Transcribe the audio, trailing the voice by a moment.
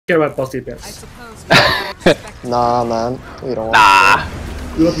Care about boss DPS. Nah, man, we don't want Nah.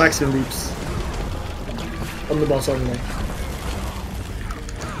 You want maximum leaps. On the boss only.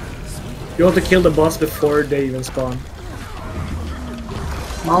 You want to kill the boss before they even spawn.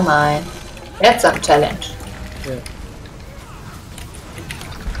 Oh my. That's a challenge. Yeah.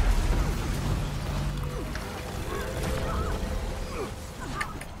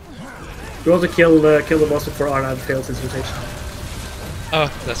 You want to kill the boss before Arnoud fails his rotation. Oh,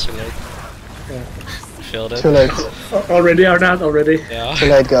 that's too late. Yeah. Failed it. Too late. Already, Arnoud, already. Yeah. Too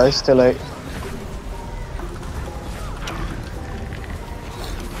late, guys, too late.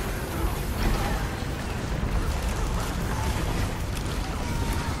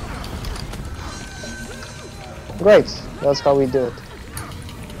 Great, that's how we do it.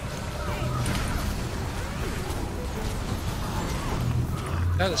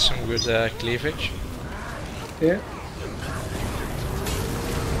 Yeah, that's some good cleavage. Yeah.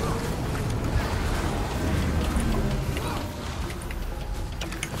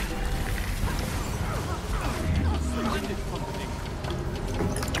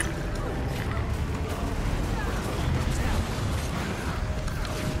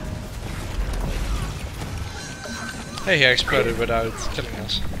 Hey, he exploded without killing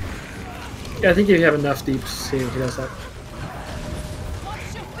us. Yeah, I think you have enough deeps here to does that.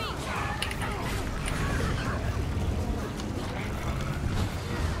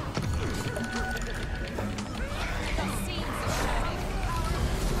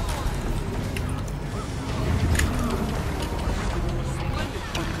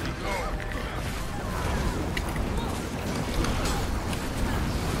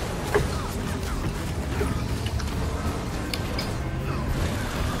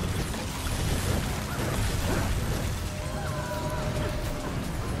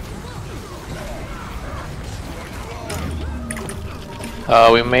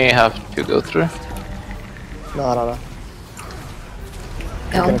 We may have to go through. No, no, no.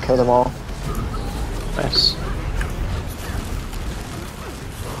 We're No. gonna kill them all. Nice.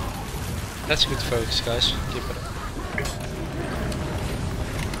 That's good focus, guys. Keep it up.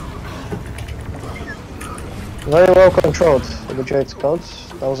 Very well controlled with the Jade Scouts.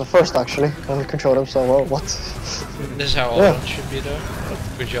 That was the first actually, when we controlled them so well. What? This is how all Yeah. ones should be though.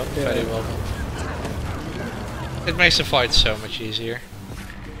 Good job, very well done. It makes the fight so much easier.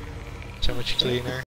 So much cleaner.